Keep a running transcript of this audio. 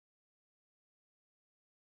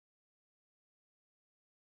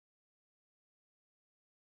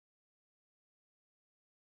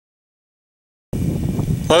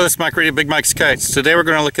Hello, it's Mike Reedy, Big Mike's Kites. Today we're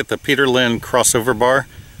going to look at the Peter Lynn CrossOver Bar.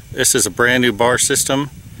 This is a brand new bar system.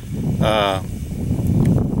 Kind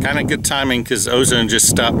of good timing because Ozone just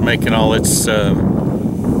stopped making all its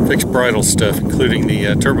fixed bridle stuff, including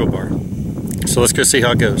the turbo bar. So let's go see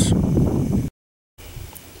how it goes.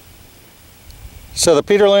 So the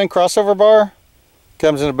Peter Lynn CrossOver Bar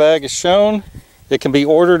comes in a bag as shown. It can be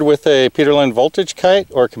ordered with a Peter Lynn voltage kite,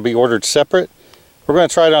 or it can be ordered separate. We're going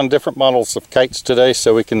to try it on different models of kites today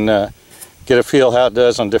so we can get a feel how it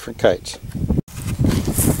does on different kites.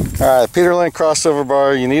 Alright, Peter Lynn CrossOver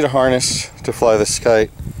Bar, you need a harness to fly this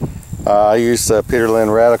kite. I use the Peter Lynn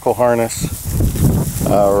Radical harness.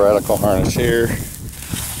 Radical harness here.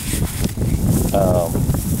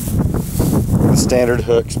 The standard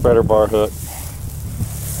hook, spreader bar hook.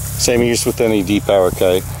 Same use with any D-power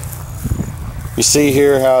kite. You see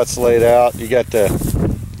here how it's laid out. You got the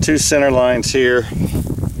two center lines here.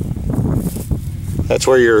 That's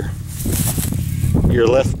where your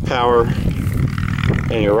left power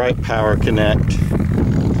and your right power connect,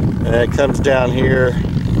 and then it comes down here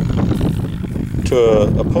to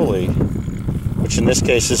a pulley, which in this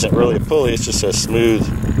case isn't really a pulley, it's just a smooth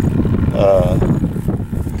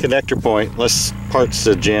connector point, less parts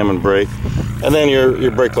to jam and break, and then your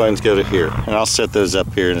brake lines go to here, and I'll set those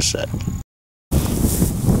up here in a sec.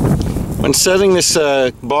 When setting this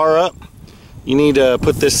bar up, you need to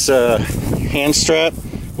put this hand strap,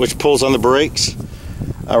 which pulls on the brakes,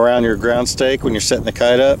 around your ground stake when you're setting the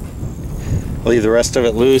kite up. Leave the rest of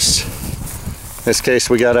it loose. In this case,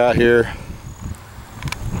 we got out here,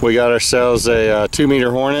 we got ourselves a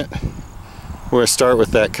 2-meter Hornet. We're going to start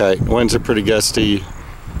with that kite. Winds are pretty gusty,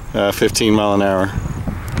 15 mile an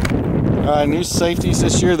hour. New safeties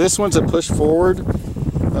this year. This one's a push forward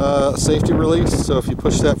safety release, so if you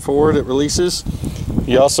push that forward it releases.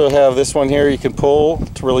 You also have this one here you can pull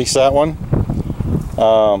to release that one.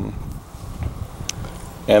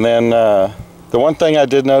 And then the one thing I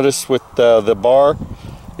did notice with the bar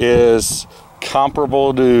is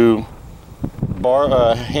comparable to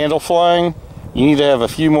bar handle flying, you need to have a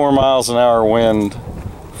few more miles an hour wind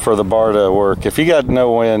for the bar to work. If you got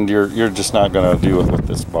no wind, you're just not going to do it with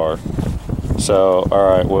this bar. So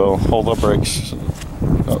alright, we'll hold the brakes.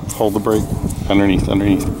 Hold the brake underneath.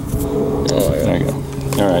 Oh, yeah. There you go.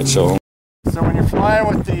 Alright, so when you're flying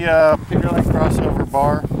with the Peter Lynn CrossOver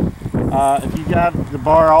Bar, if you got the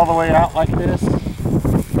bar all the way out like this,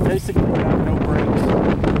 basically you have no brakes.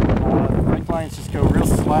 The brake lines just go real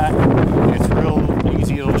slack. It's real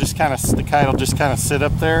easy. It'll just kind of, the kite will just kind of sit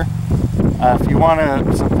up there. If you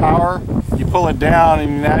want some power, you pull it down,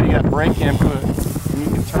 and now you got brake input, and you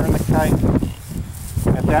can turn the kite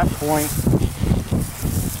at that point,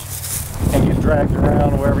 and you drag it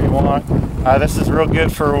around wherever you want. This is real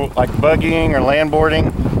good for like buggying or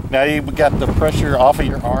landboarding. Now you've got the pressure off of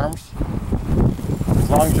your arms. As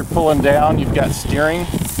long as you're pulling down, you've got steering.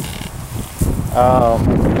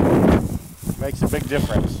 Makes a big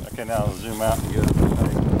difference. Okay, now I'll zoom out and get it.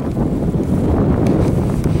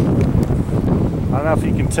 I don't know if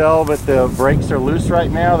you can tell, but the brakes are loose right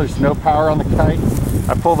now. There's no power on the kite.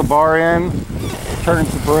 I pull the bar in, it turns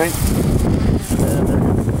the brake, and there it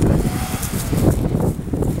is.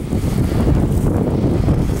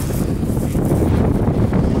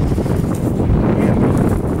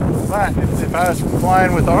 But if I was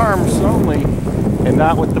flying with arms only and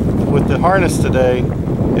not with the harness today,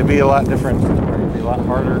 it'd be a lot different. It'd be a lot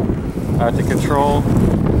harder to control,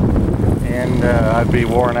 and I'd be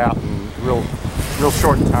worn out in real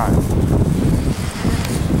short time.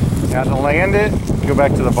 Now to land it, go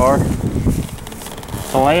back to the bar.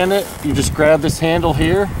 To land it, you just grab this handle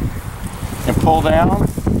here and pull down.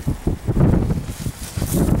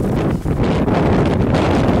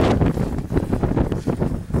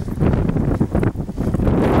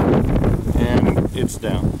 It's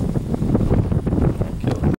down.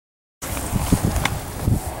 Okay.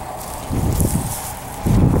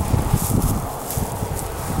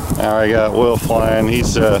 Now I got Will flying.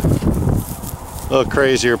 He's a little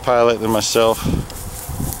crazier pilot than myself.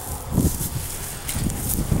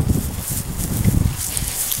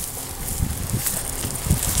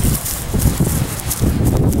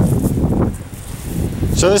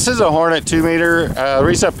 So this is a Hornet 2-meter. The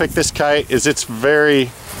reason I picked this kite is it's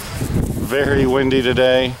very windy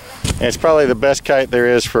today, and it's probably the best kite there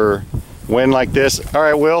is for wind like this. All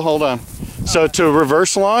right, Will, hold on. So to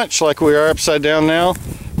reverse launch, like we are upside down now,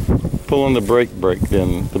 pull on the brake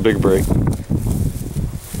then, the big brake.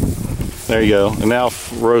 There you go. And now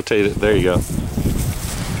rotate it. There you go.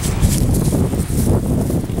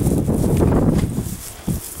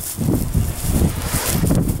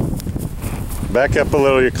 Back up a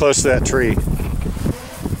little, you're close to that tree.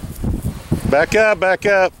 Back up, back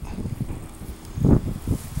up.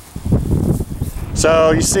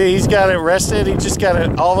 So you see he's got it rested. He just got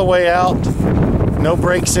it all the way out. No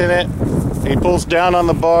brakes in it. He pulls down on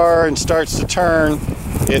the bar and starts to turn.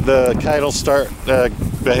 The kite will start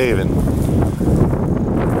behaving.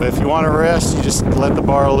 But if you want to rest, you just let the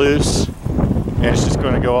bar loose. And it's just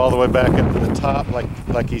going to go all the way back up to the top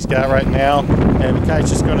like he's got right now. And the kite's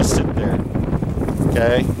just going to sit there.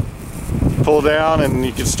 Okay? Pull down and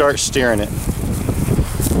you can start steering it.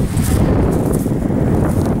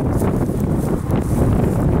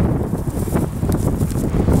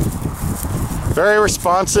 Very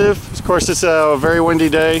responsive. Of course, it's a very windy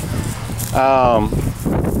day.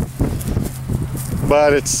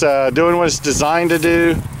 But it's doing what it's designed to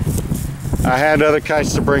do. I had other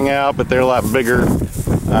kites to bring out, but they're a lot bigger.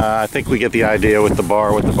 I think we get the idea with the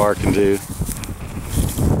bar, what the bar can do.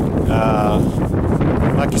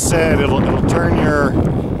 Like I said, it'll turn your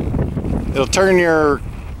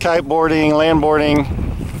kiteboarding, landboarding,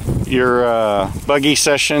 your buggy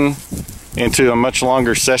session into a much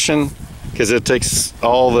longer session because it takes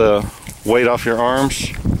all the weight off your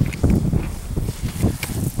arms.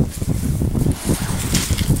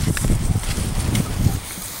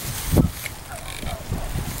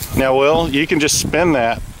 Now, Will, you can just spin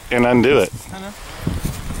that and undo it.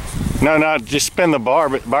 No, just spin the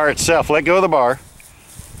bar itself. Let go of the bar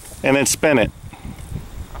and then spin it.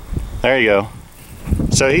 There you go.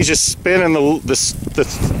 So he's just spinning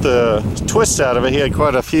the twists out of it. He had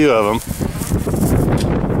quite a few of them.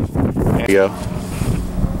 There you go.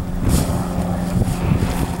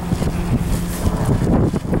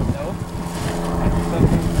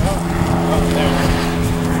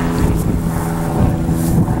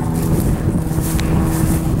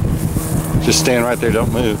 Just stand right there,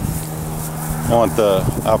 don't move. I want the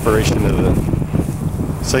operation of the...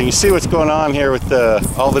 So you see what's going on here with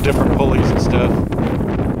all the different pulleys and stuff.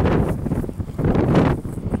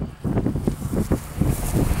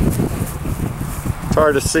 It's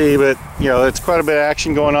hard to see, but you know, there's quite a bit of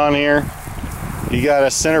action going on here. You got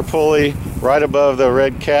a center pulley right above the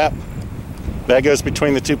red cap. That goes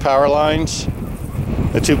between the two power lines.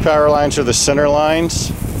 The two power lines are the center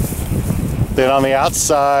lines. Then on the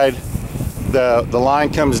outside, the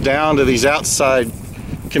line comes down to these outside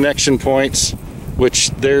connection points, which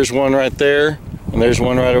there's one right there and there's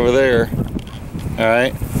one right over there. All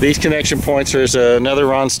right, these connection points, there's another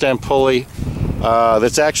Ronstand pulley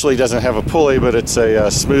that's actually doesn't have a pulley, but it's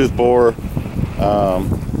a smooth bore.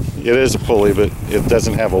 It is a pulley, but it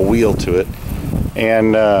doesn't have a wheel to it,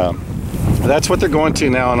 and that's what they're going to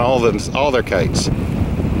now on all their kites.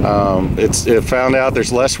 It found out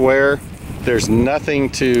there's less wear. There's nothing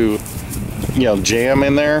to jam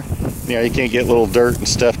in there. You can't get little dirt and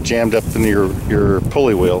stuff jammed up in your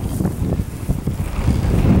pulley wheel.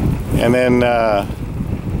 And then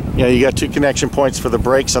you got two connection points for the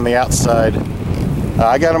brakes on the outside.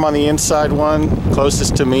 I got them on the inside one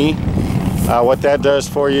closest to me. What that does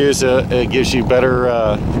for you is it gives you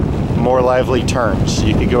better, more lively turns.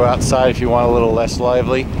 You could go outside if you want a little less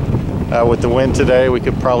lively. With the wind today, we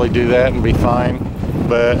could probably do that and be fine,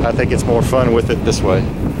 but I think it's more fun with it this way.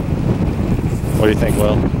 What do you think,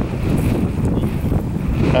 Will?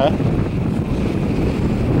 Huh?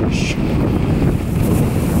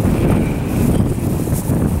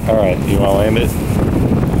 All right, you want to land it?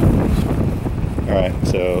 All right,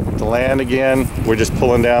 so to land again, we're just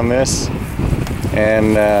pulling down this,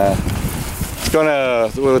 and it's gonna,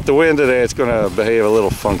 with the wind today, it's gonna behave a little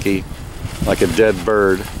funky, like a dead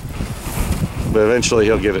bird, but eventually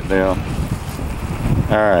he'll get it down.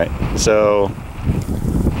 All right, so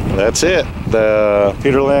that's it. The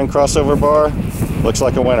Peter Lynn CrossOver Bar looks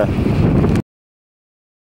like a winner.